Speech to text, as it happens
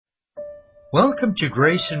Welcome to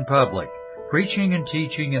Grace in Public, preaching and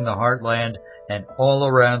teaching in the heartland and all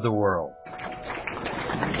around the world.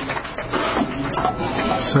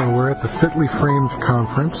 So we're at the Fitly Framed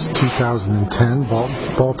Conference 2010,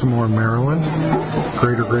 Baltimore, Maryland,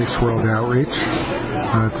 Greater Grace World Outreach.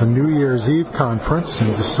 It's a New Year's Eve conference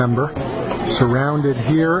in December, surrounded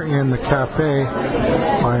here in the cafe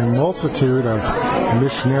by a multitude of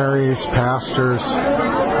missionaries, pastors,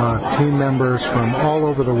 team members from all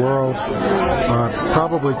over the world,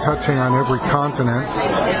 probably touching on every continent,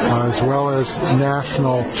 as well as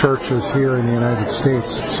national churches here in the United States.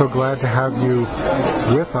 So glad to have you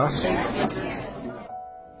with us.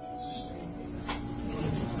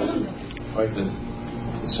 Right, the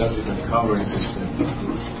subject of coverings has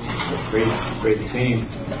been a great theme,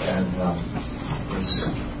 and it's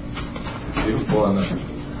beautiful. On the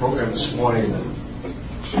program this morning,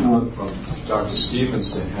 from Dr. Stevens,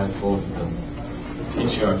 that had both the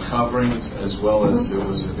teaching on coverings as well as it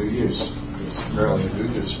was a New Year's, apparently a New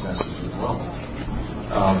Year's message as well.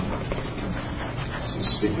 So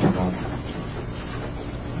speaking about the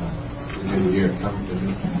New Year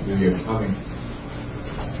coming,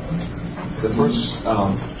 The first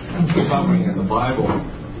covering in the Bible,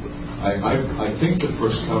 I think the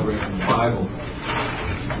first covering in the Bible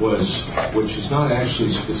was, which is not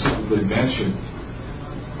actually specifically mentioned,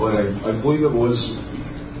 but I believe it was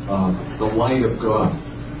the light of God.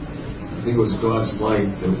 I think it was God's light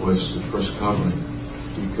that was the first covering,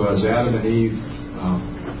 because Adam and Eve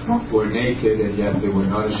were naked, and yet they were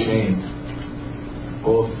not ashamed,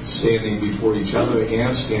 both standing before each other and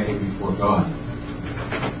standing before God.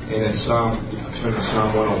 And in Psalm, if you turn to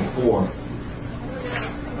Psalm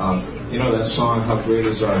 104, you know that song, How Great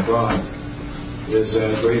Is Our God? There's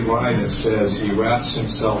a great line that says, He wraps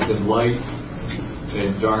Himself in light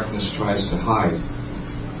and darkness tries to hide.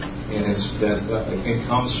 And it's that I think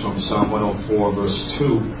comes from Psalm 104 verse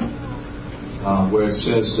 2, where it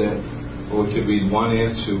says that, or we could read 1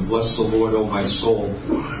 and 2, Bless the Lord, O my soul.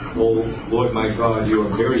 O Lord my God, you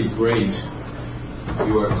are very great.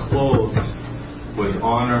 You are clothed with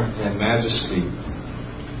honor and majesty,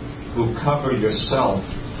 who cover yourself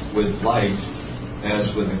with light as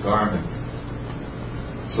with a garment.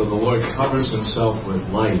 So the Lord covers Himself with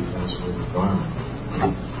light as with a garment.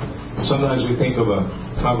 Sometimes we think of a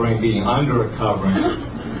covering being under a covering,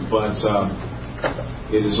 but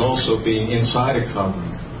it is also being inside a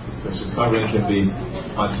covering, because a covering can be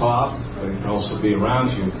on top, but it can also be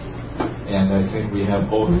around you. And I think we have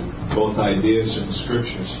both ideas in the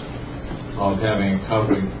Scriptures of having a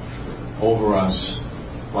covering over us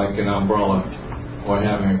like an umbrella, or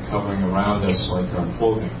having a covering around us like our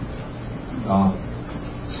clothing.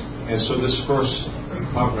 And so this first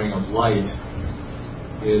covering of light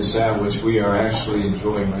is that which we are actually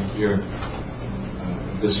enjoying right here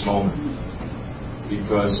at this moment,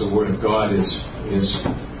 because the Word of God is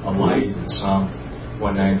a light in Psalm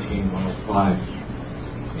 119, 105.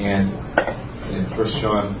 And in 1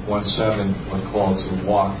 John 1:7, we're called to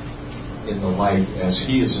walk in the light as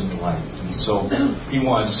He is in the light. And so He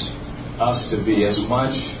wants us to be as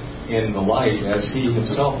much in the light as He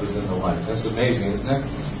Himself is in the light. That's amazing, isn't it?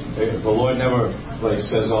 The Lord never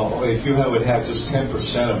says, "Oh, if you would have just 10%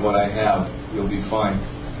 of what I have, you'll be fine."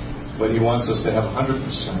 But He wants us to have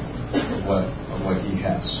 100% of what He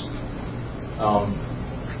has.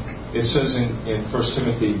 It says in 1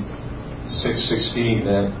 Timothy 6:16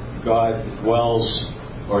 that God dwells,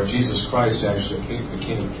 or Jesus Christ actually, the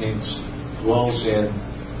King of Kings, dwells in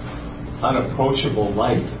unapproachable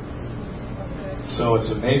light. So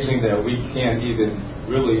it's amazing that we can't even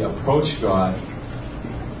really approach God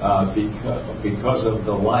because of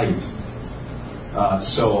the light.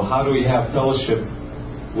 So how do we have fellowship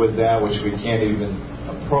with that which we can't even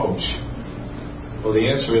approach? Well, the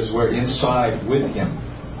answer is we're inside with Him.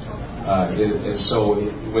 So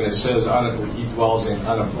when it says He dwells in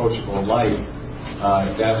unapproachable light,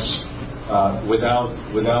 that's without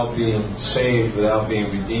being saved, without being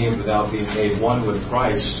redeemed, without being made one with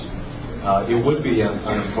Christ. It would be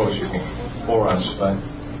unapproachable for us, but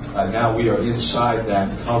now we are inside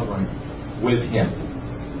that covering with Him.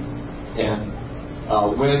 And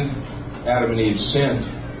when Adam and Eve sinned,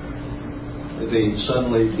 they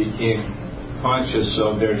suddenly became conscious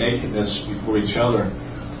of their nakedness before each other,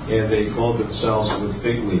 and they clothed themselves with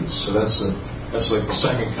fig leaves. So that's like the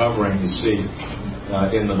second covering you see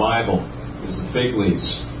in the Bible, is the fig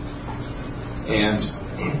leaves. And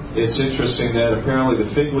it's interesting that apparently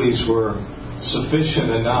the fig leaves were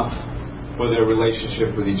sufficient enough for their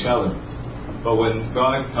relationship with each other. But when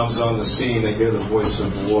God comes on the scene, they hear the voice of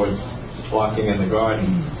the Lord walking in the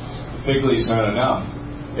garden. Fig leaves aren't enough.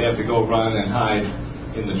 They have to go run and hide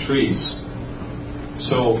in the trees.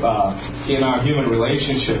 So in our human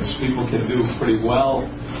relationships, people can do pretty well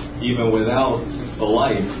even without the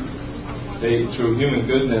light. Through human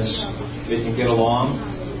goodness, they can get along.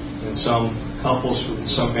 And some couples,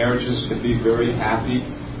 some marriages can be very happy,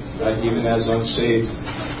 even as unsaved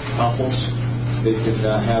couples. They can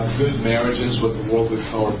have good marriages, what the world would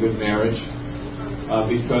call a good marriage,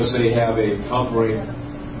 because they have a covering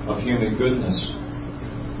of human goodness.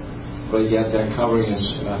 But yet that covering is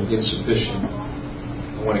insufficient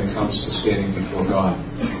when it comes to standing before God.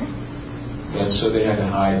 And so they had to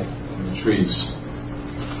hide in the trees.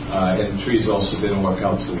 And the trees also didn't work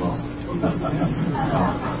out too well.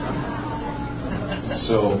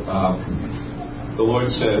 So the Lord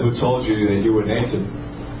said, "Who told you that you were naked?"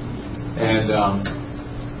 And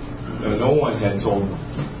no one had told them.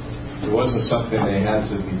 It wasn't something they had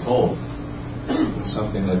to be told. It was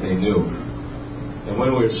something that they knew. And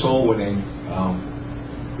when we're soul winning,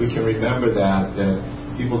 we can remember that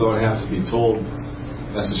people don't have to be told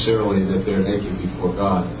necessarily that they're naked before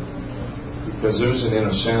God. Because there's an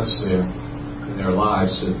inner sense there in their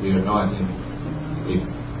lives that they are not in a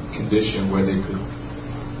condition where they could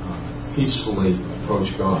peacefully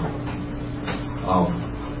approach God.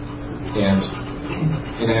 And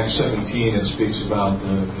in Acts 17 it speaks about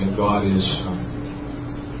God is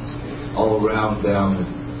all around them.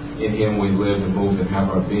 In Him we live and move and have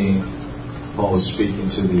our being. Paul is speaking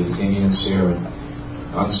to the Athenians here, and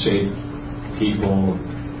unsaved people,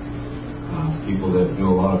 people that knew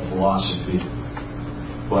a lot of philosophy.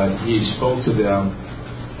 But he spoke to them,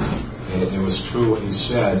 and it was true what he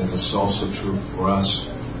said, and it's also true for us.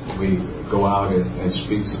 We go out and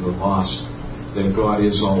speak to the lost, that God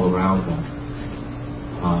is all around them.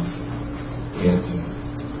 And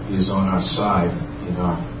He is on our side in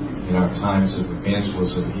our times of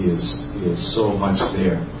evangelism. He is so much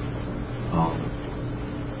there.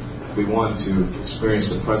 We want to experience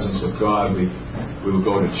the presence of God. We would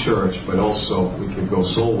go to church, but also we could go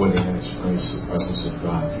soul winning and experience the presence of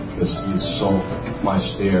God, because He is so much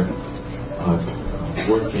there,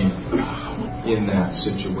 working in that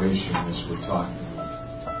situation as we're talking about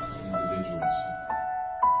individuals.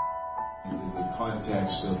 In the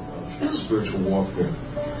context of spiritual warfare,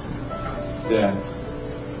 that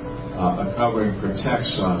a covering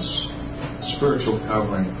protects us. Spiritual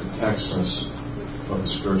covering protects us from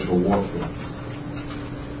spiritual warfare.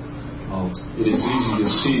 It is easy to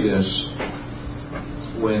see this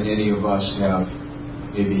when any of us have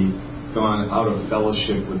maybe gone out of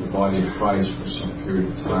fellowship with the body of Christ for some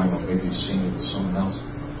period of time, or maybe you've seen it with someone else,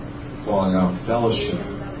 falling out of fellowship.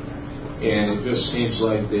 And it just seems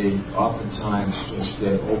like they oftentimes just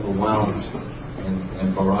get overwhelmed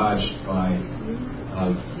and barraged by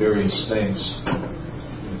various things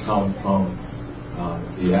that come from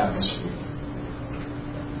the atmosphere.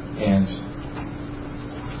 And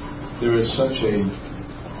there is such a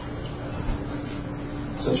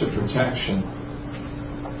protection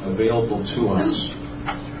available to us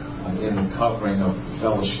in the covering of the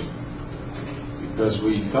fellowship, because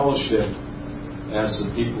we fellowship as the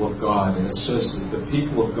people of God. And it says that the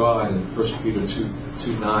people of God in 1 Peter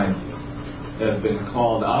 2:9 have been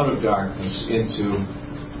called out of darkness into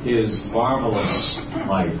His marvelous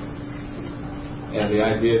light. And the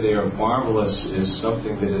idea there of marvelous is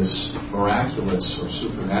something that is miraculous or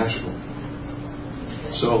supernatural.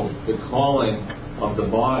 So the calling of the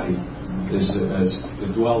body is to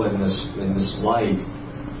dwell in this light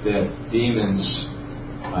that demons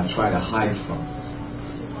try to hide from.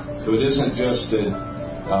 So it isn't just that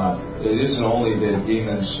it isn't only that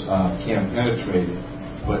demons can't penetrate it,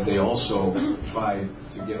 but they also try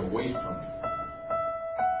to get away from it.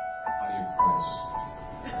 Body of Christ.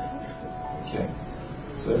 Okay.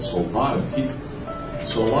 So that's a lot of people.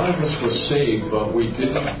 So a lot of us were saved, but we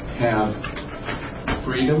didn't have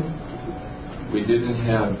freedom. We didn't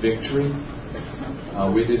have victory.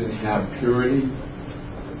 We didn't have purity.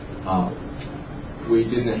 We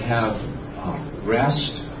didn't have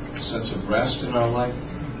rest, a sense of rest in our life.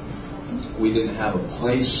 We didn't have a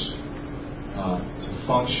place to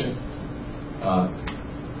function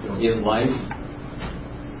in life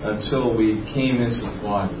until we came into the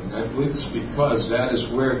body. And I believe it's because that is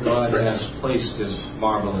where God has placed His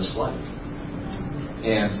marvelous light.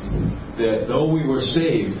 And that though we were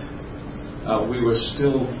saved, we were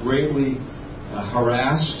still greatly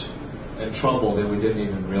harassed and troubled, and we didn't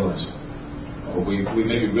even realize it. Or we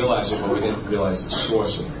maybe realized it, but we didn't realize the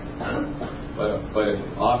source of it. But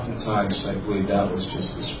oftentimes, I believe that was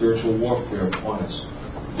just the spiritual warfare upon us.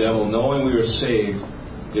 The devil, knowing we were saved,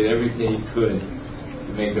 did everything he could to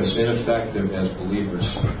make us ineffective as believers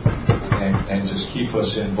and just keep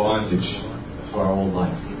us in bondage for our whole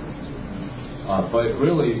life. But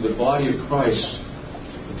really, the body of Christ,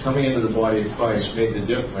 coming into the body of Christ, made the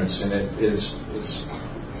difference, and it is,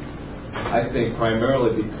 I think,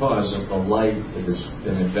 primarily because of the light that has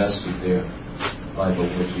been invested there by the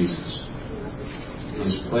Lord Jesus. He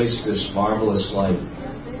has placed this marvelous light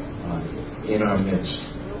in our midst,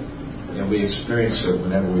 and we experience it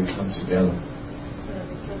whenever we come together.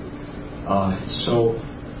 So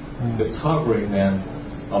the covering then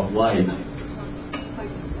of light,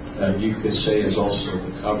 you could say, is also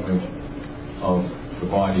the covering of the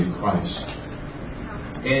body of Christ.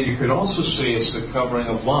 And you could also say it's the covering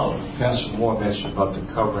of love. Pastor Moore mentioned about the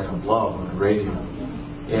covering of love on the radio.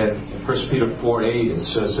 And in 1 Peter 4:8 it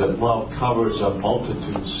says that love covers a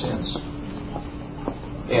multitude of sins.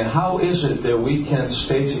 And how is it that we can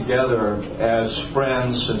stay together as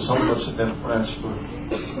friends, and some of us have been friends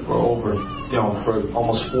for over, for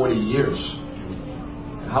almost 40 years?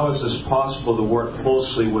 How is this possible to work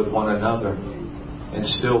closely with one another and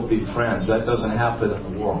still be friends? That doesn't happen in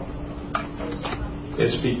the world.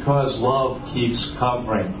 It's because love keeps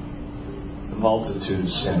covering the multitude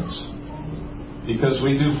of sins. Because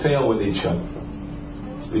we do fail with each other.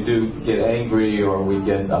 We do get angry, or we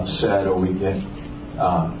get upset, or we get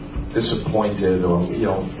disappointed, or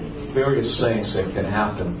various things that can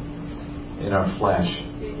happen in our flesh,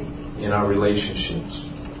 in our relationships.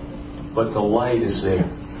 But the light is there.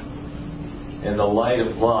 And the light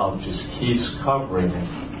of love just keeps covering it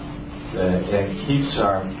and keeps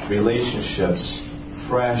our relationships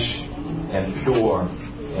fresh and pure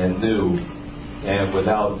and new, and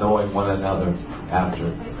without knowing one another after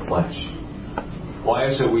the flesh. Why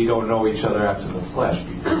is it we don't know each other after the flesh?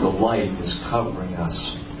 Because the light is covering us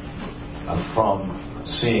from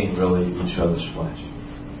seeing really each other's flesh.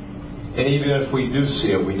 And even if we do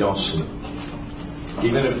see it, we don't see it.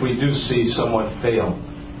 Even if we do see someone fail,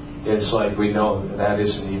 it's like we know that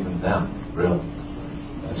isn't even them, really.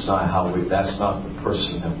 That's not the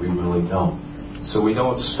person that we really know. So we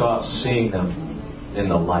don't stop seeing them in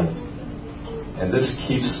the light. And this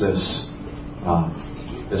keeps this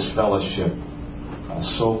fellowship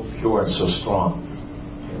so pure and so strong.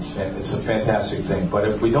 It's a fantastic thing. But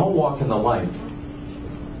if we don't walk in the light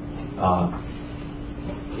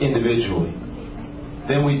individually,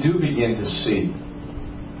 then we do begin to see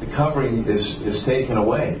the covering is taken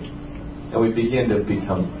away, and we begin to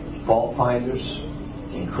become fault finders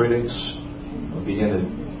and critics. We begin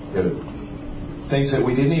to things that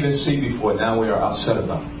we didn't even see before. Now we are upset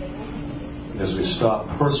about because we stop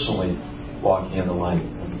personally walking in the light.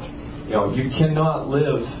 You cannot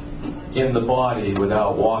live in the body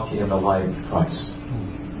without walking in the light of Christ,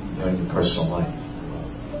 in your personal life.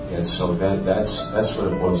 And so that's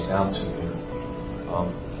what it boils down to here.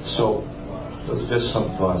 So those are just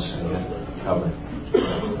some thoughts to cover.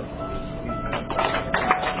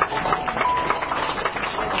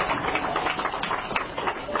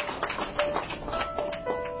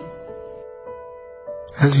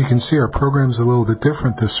 As you can see, our program's a little bit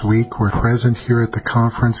different this week. We're present here at the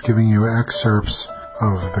conference giving you excerpts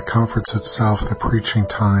of the conference itself, the preaching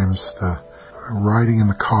times, the riding in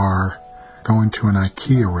the car, going to an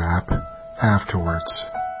IKEA wrap afterwards.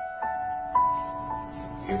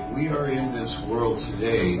 If we are in this world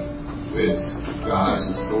today with God's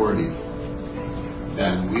authority,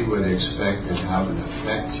 then we would expect it to have an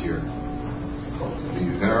effect here, to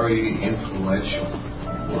be very influential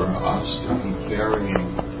for us to be carrying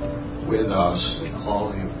with us the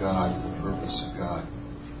calling of God, the purpose of God.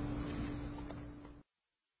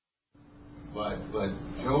 But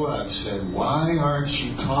Joab said, why aren't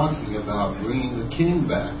you talking about bringing the king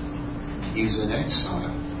back? He's in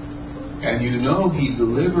exile. And he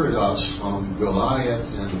delivered us from Goliath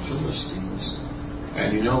and the Philistines.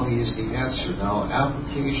 And he's the answer. Now,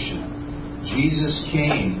 application. Jesus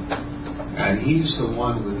came, and he's the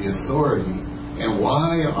one with the authority. And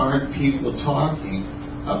why aren't people talking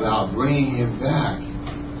about bringing him back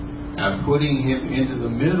and putting him into the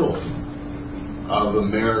middle of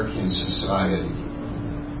American society,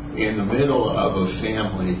 in the middle of a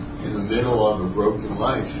family, in the middle of a broken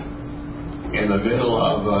life, in the middle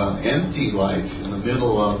of an empty life, in the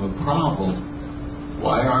middle of a problem?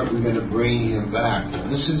 Why aren't we going to bring him back?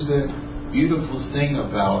 And this is the beautiful thing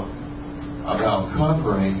about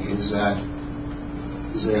covering is that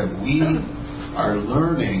we are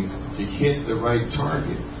learning to hit the right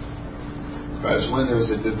target. Because when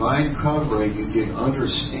there's a divine covering, you get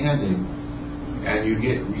understanding, and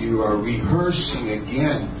you are rehearsing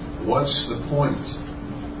again. What's the point?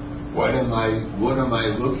 What am I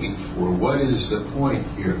looking for? What is the point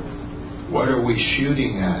here? What are we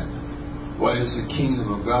shooting at? What does the kingdom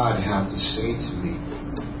of God have to say to me?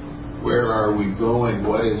 Where are we going?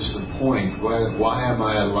 What is the point? Why am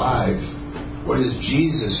I alive? What is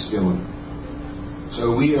Jesus doing?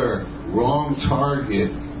 So we are wrong target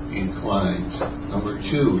inclined. Number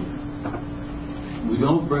 2, we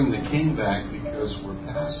don't bring the king back because we're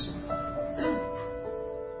passive.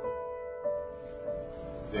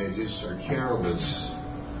 They just are careless.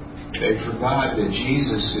 They forgot that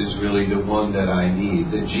Jesus is really the one that I need,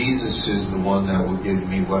 that Jesus is the one that will give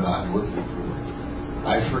me what I'm looking for.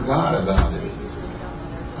 I forgot about it.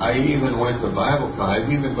 I even went to Bible college. I've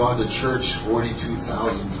even gone to church 42,000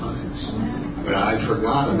 times, but I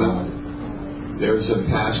forgot about it. There's a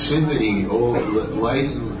passivity. Oh,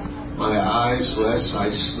 lighten my eyes lest I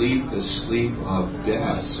sleep the sleep of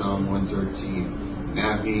death, Psalm 113.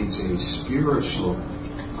 That means a spiritual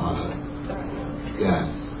death,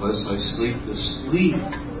 lest I sleep the sleep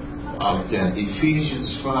of death. Ephesians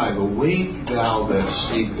 5, awake thou that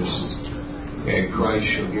sleepest, and Christ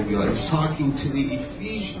shall give you life. He's talking to the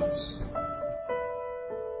Ephesians.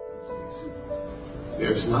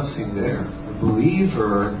 There's nothing there. The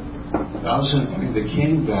believer doesn't bring the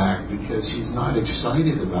king back because he's not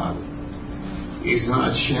excited about it. He's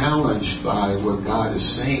not challenged by what God is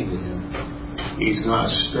saying to him. He's not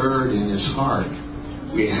stirred in his heart.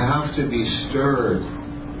 We have to be stirred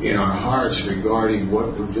in our hearts regarding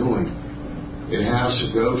what we're doing. It has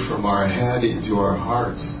to go from our head into our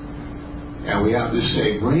hearts. And we have to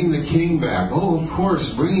say, bring the king back. Oh, of course,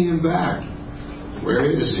 bring him back. Where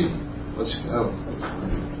is he? Let's go.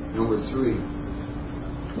 Number 3.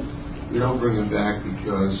 We don't bring him back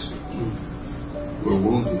because we're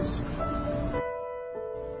wounded.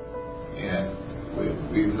 And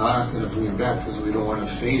we're not going to bring him back because we don't want to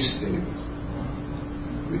face David.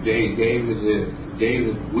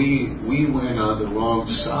 David, we went on the wrong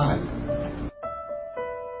side.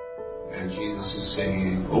 And Jesus is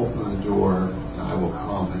saying, open the door and I will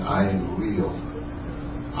come, and I am real.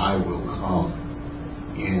 I will come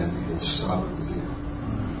in and sup with you.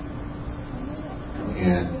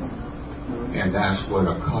 And that's what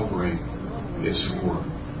a covering is for.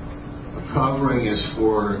 A covering is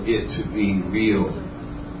for it to be real.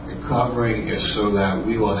 A covering is so that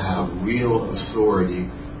we will have real authority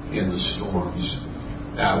in the storms.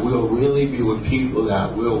 That we'll really be with people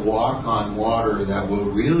that will walk on water, that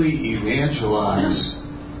will really evangelize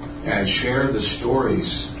and share the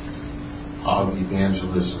stories of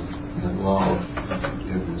evangelism and love and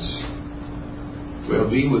forgiveness.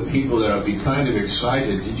 We'll be with people that will be kind of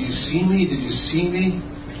excited. Did you see me? Did you see me?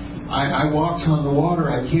 I walked on the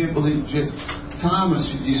water. I can't believe it. Thomas,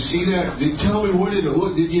 did you see that? Tell me, what did it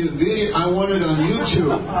look? Did you video? I want it on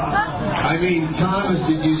YouTube. I mean, Thomas,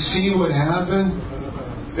 did you see what happened?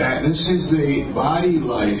 That this is a body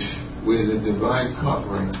life with a divine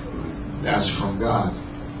covering that's from God.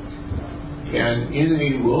 And in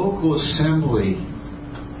a local assembly,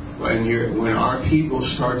 when our people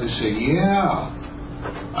start to say, yeah,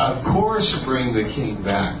 of course bring the king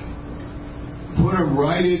back. Put him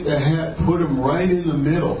right at the head, put him right in the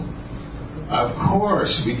middle. Of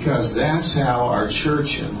course, because that's how our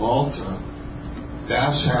church in Malta,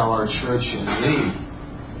 that's how our church in Lee,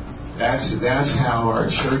 that's how our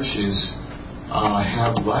churches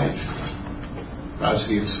have life. Because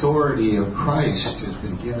the authority of Christ has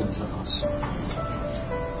been given to us.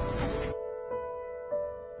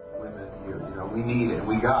 Women, we need it.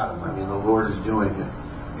 We got them. I mean, the Lord is doing it.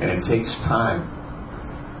 And it takes time.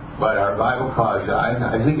 But our Bible college,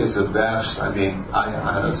 I think it's the best. I mean, I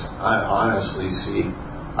honestly see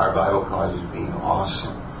our Bible college as being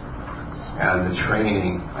awesome. And the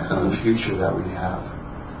training and the future that we have.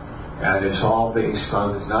 And it's all based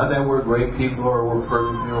on, it's not that we're great people or we're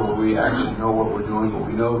perfect people or we actually know what we're doing, but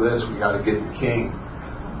we know this, we got to get the king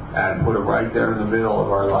and put him right there in the middle of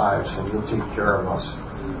our lives, and he'll take care of us.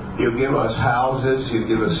 He'll give us houses, he'll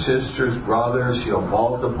give us sisters, brothers, he'll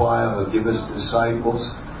multiply, he'll give us disciples,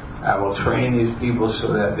 and we'll train these people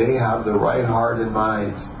so that they have the right heart and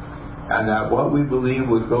mind, and that what we believe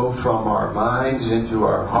would go from our minds into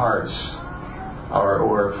our hearts,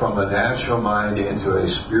 or from a natural mind into a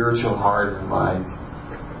spiritual heart and mind,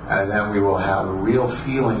 and then we will have a real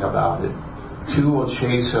feeling about it. 2 will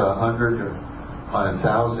chase 100 or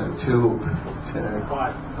 1,000. 2, 10,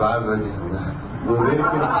 5.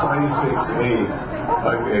 Leviticus 26:8.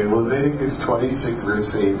 Okay, Leviticus 26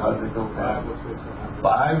 verse 8. How's it go past?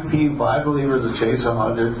 5 believers will chase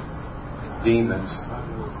 100 demons,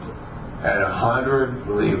 and 100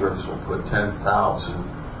 believers will put 10,000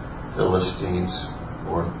 Philistines,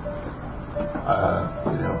 or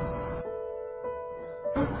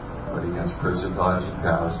but against principalities and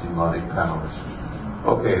powers, demonic powers.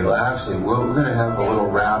 Okay, well, actually, we're going to have a little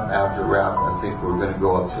wrap after wrap. I think we're going to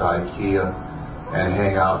go up to IKEA and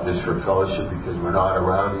hang out just for fellowship because we're not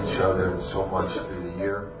around each other so much through the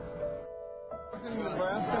year. Are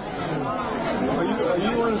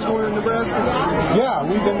you on tour in Nebraska? Yeah,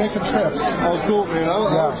 we've been making trips. Oh, cool, man. I was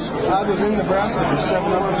in Nebraska for 7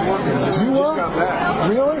 months working. You were? Just got back.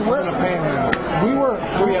 Really? We're in a Panhandle. We were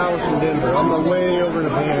 3 hours from Denver. I'm way over the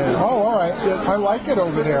Panhandle. Oh, all right. I like it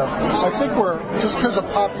over there. I think we're, just because of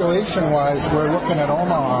population-wise, we're looking at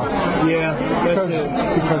Omaha. Yeah, Because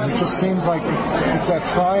it just seems like it's that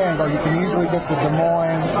triangle. You can easily get to Des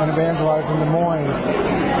Moines and evangelize in Des Moines,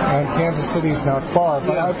 and Kansas City's not far.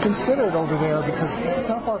 But I've considered over there because it's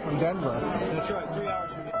not far from Denver. That's right, 3 hours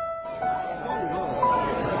from Denver.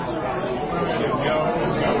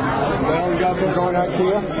 We're going to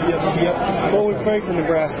IKEA? Yep. Well, we pray for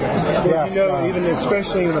Nebraska. Yes, even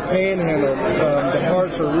especially in the Panhandle, the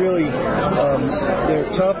hearts are really, they're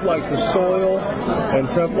tough like the soil and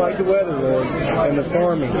tough like the weather, Lord, and the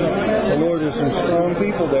farming. And Lord, there's some strong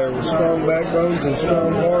people there with strong backbones and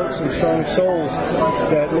strong hearts and strong souls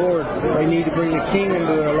that, Lord, they need to bring the King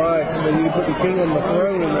into their life. They need to put the King on the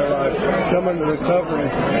throne in their life, come under the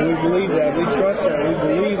covering. And we believe that. We trust that. We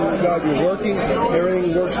believe that, God, you're working.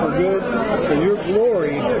 Everything works for good, for your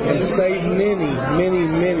glory, and save many, many,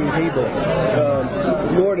 many people.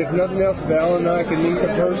 Lord, if nothing else, if Alan and I could meet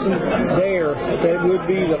a person there, that would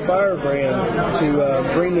be the firebrand to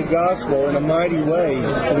bring the gospel in a mighty way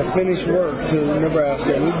and a finished work to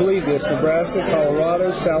Nebraska. And we believe this. Nebraska,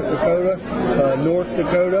 Colorado, South Dakota, North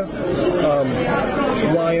Dakota,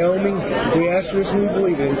 Wyoming. We ask this and we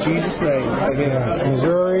believe it in Jesus' name. Amen.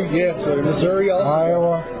 Missouri. Yes, sir. Missouri also.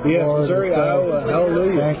 Iowa. Yes, Lord, Missouri, Iowa.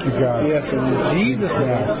 Hallelujah. Thank you, God. Yes, in Jesus' name.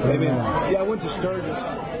 Yes, Amen. amen. Yeah, I went to Sturgis.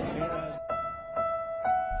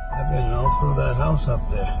 I've been all through that house up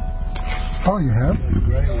there. Oh, you have? The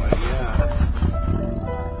gray one, yeah.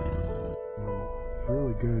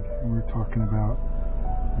 Really good. And we were talking about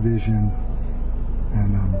vision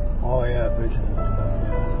and Oh yeah, vision and stuff,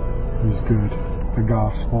 yeah. it was good. The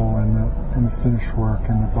gospel and the finished work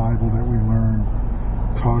and the Bible that we learned,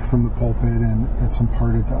 taught from the pulpit, and it's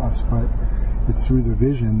imparted to us. But it's through the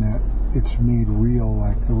vision that it's made real,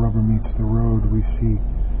 like the rubber meets the road. We see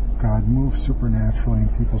God move supernaturally in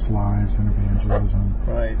people's lives and evangelism,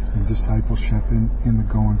 Right. and discipleship in the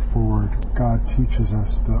going forward. God teaches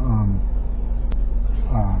us the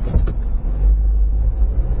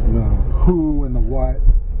who and the what,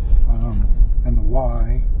 and the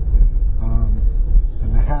why,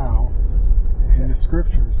 and the how in the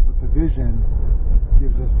scriptures, but the vision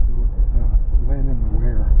gives us the when and the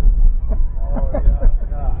where. Oh yeah.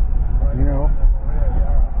 Right. You know?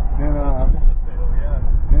 Yeah.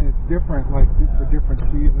 And it's different, like for different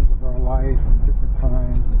seasons of our life and different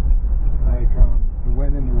times. Like the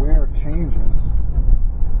when and the where changes.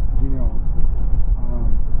 You know.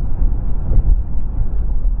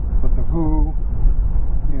 But the who,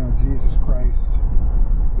 you know, Jesus Christ.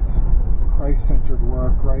 It's Christ-centered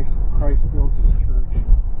work. Christ builds His church.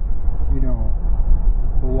 You know,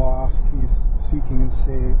 the lost, He's seeking and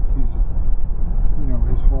save. He's, you know,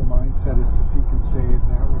 His whole mindset is to seek and save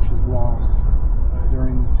that which is lost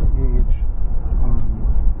during this age.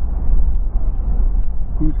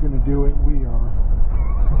 Who's going to do it? We are.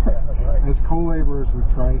 As co-laborers with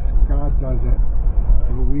Christ, God does it.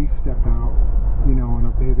 But we step out, you know, and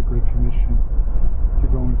obey the Great Commission to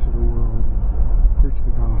go into the world and preach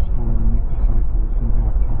the gospel and make disciples and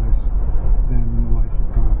baptize them in the life of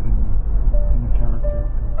God and the character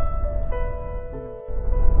of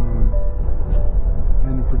God.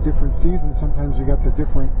 And for different seasons, sometimes you got the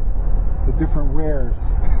different wares.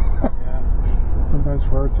 Sometimes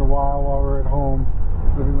for it's a while we're at home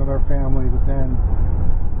living with our family, but then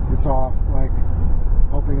it's off, like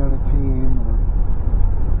helping on a team or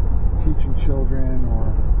teaching children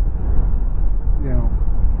or, you know,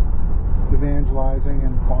 evangelizing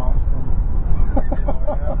in Boston.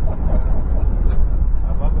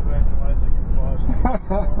 I love evangelizing in Boston.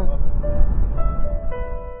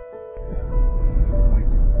 Like,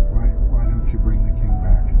 why don't you bring the King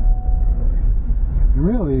back? And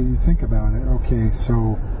really, you think about it, okay,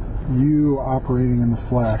 so you operating in the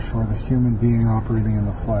flesh, or the human being operating in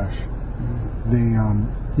the flesh, they,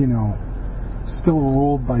 you know, still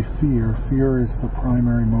ruled by fear. Fear is the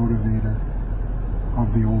primary motivator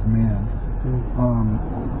of the old man.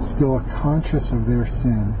 Still conscious of their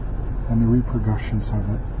sin and the repercussions of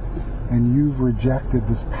it. And you've rejected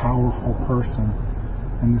this powerful person,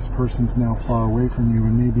 and this person's now far away from you,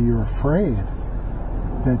 and maybe you're afraid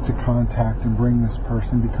that to contact and bring this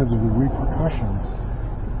person because of the repercussions.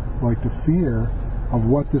 Like the fear of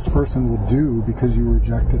what this person will do because you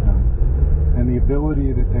rejected them, and the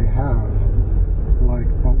ability that they have. Like,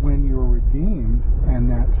 but when you're redeemed and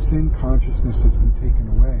that sin consciousness has been taken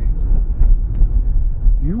away,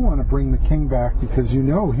 you want to bring the king back because you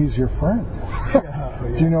know he's your friend.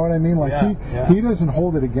 Do you know what I mean? Like he doesn't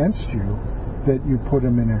hold it against you that you put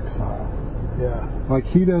him in exile. Yeah. Like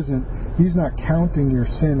he's not counting your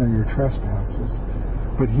sin or your trespasses,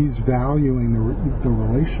 but he's valuing the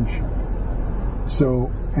relationship.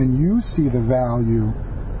 So, and you see the value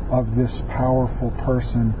of this powerful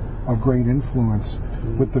person of great influence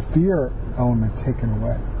with the fear element taken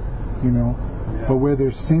away, you know. Yeah. But where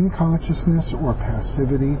there's sin consciousness or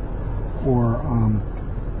passivity, or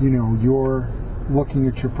you know, you're looking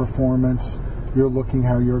at your performance, you're looking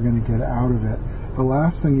how you're going to get out of it. The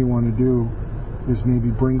last thing you want to do is maybe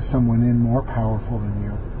bring someone in more powerful than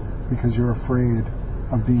you because you're afraid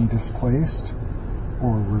of being displaced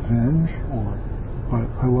or revenge. But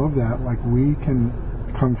I love that. Like, we can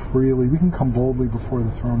come freely, we can come boldly before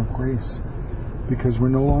the throne of grace because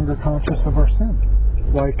we're no longer conscious of our sin.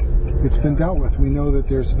 Like, it's been dealt with. We know that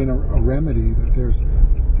there's been a remedy, that there's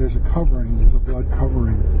a covering, there's a blood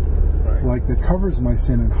covering, like, that covers my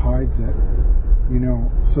sin and hides it, you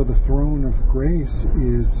know. So the throne of grace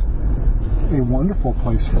is a wonderful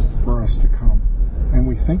place for us to come, and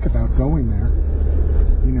we think about going there,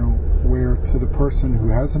 you know, where to the person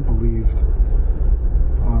who hasn't believed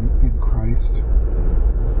in Christ,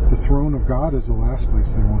 the throne of God is the last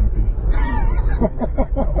place they want to be.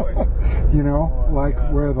 You know, like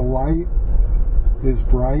where the light is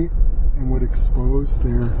bright and would expose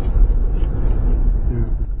their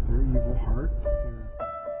evil heart.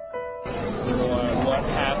 What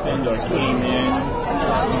happened or came in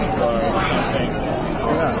or something.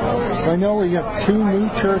 Yeah. I know we have 2 new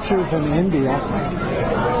churches in India.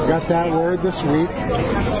 Got that word this week.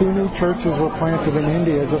 2 new churches were planted in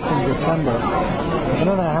India just in December. I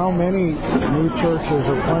don't know how many new churches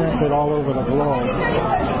are planted all over the globe.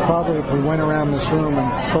 Probably if we went around this room and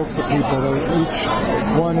spoke to people, each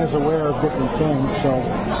one is aware of different things. So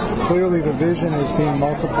clearly the vision is being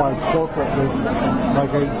multiplied corporately, like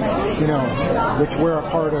you know, which we're a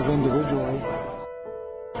part of individually.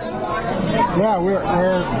 Yeah, we're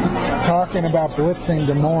talking about blitzing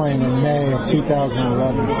Des Moines in May of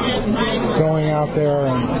 2011. Going out there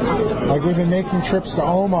and, like, we've been making trips to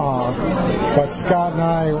Omaha, but Scott and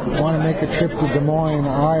I want to make a trip to Des Moines,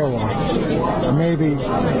 Iowa. Maybe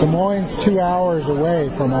Des Moines 2 hours away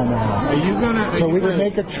from Omaha. So we could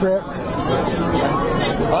make a trip.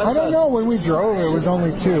 I don't know. When we drove, it was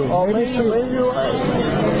only 2. Maybe 2.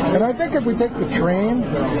 And I think if we take the train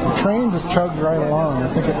just chugs right along.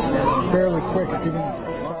 I think it's fairly quick. It's even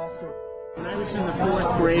faster. When I was in the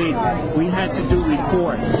 4th grade, we had to do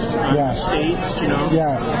reports on the states, you know.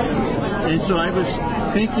 Yes. And so I was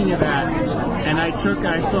thinking of that, and I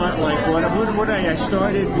thought, like, I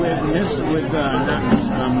started with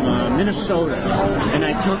Minnesota, and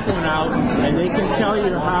I took one out, and they can tell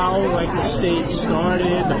you how, like, the state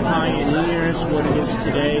started, the pioneers, what it is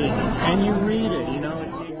today, and you read it, you know.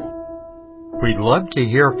 We'd love to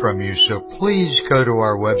hear from you, so please go to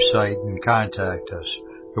our website and contact us.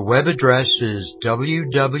 The web address is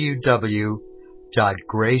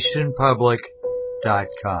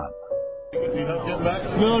www.graceinpublic.com.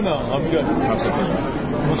 No, I'm good.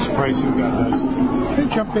 I'm surprised you got this. Can I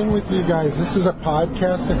jump in with you guys? This is a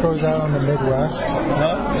podcast that goes out on the Midwest. And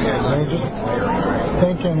I'm just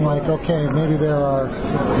thinking, like, okay, maybe there are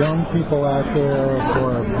young people out there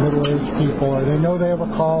or middle-aged people, or they know they have a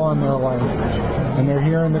call on their life, and they're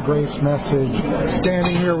hearing the grace message,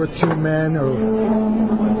 standing here with 2 men, or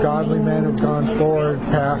godly men who've gone forward,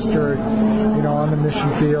 pastored, you know, on the mission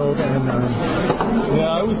field, and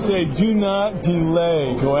I would say do not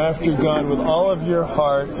delay. Go after God with all of your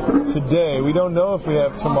heart today. We don't know if we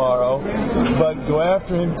have tomorrow, but go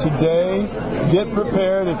after Him today. Get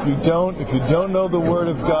prepared. If you don't know the Word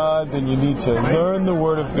of God, then you need to learn the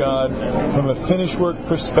Word of God from a finished work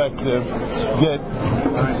perspective. Get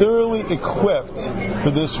thoroughly equipped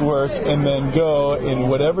for this work, and then go in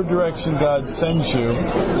whatever direction God sends you.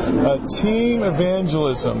 Team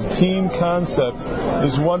evangelism, team concept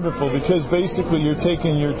is wonderful because basically you're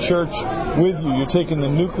taking your church with you. You're taking the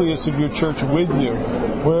nucleus of your church with you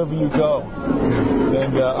wherever you go.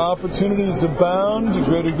 And opportunities abound.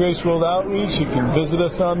 Greater Grace World Outreach. You can visit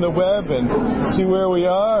us on the web and see where we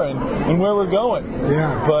are and where we're going.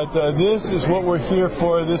 Yeah. But this is what we're here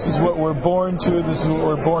for. This is what we're born to. This is what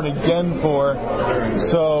what we're born again for.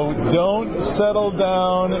 So don't settle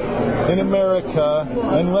down in America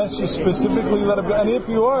unless you specifically led of God. And if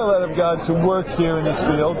you are led of God to work here in this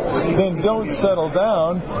field, then don't settle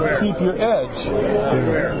down. Keep your edge.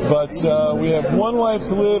 But we have one life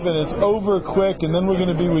to live, and it's over quick, and then we're going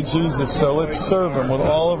to be with Jesus. So let's serve Him with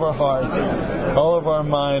all of our heart, all of our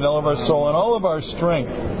mind, all of our soul, and all of our strength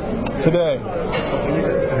today.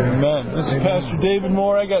 Amen. This is Pastor David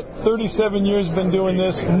Moore. I got 37 years been doing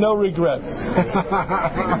this. No regrets.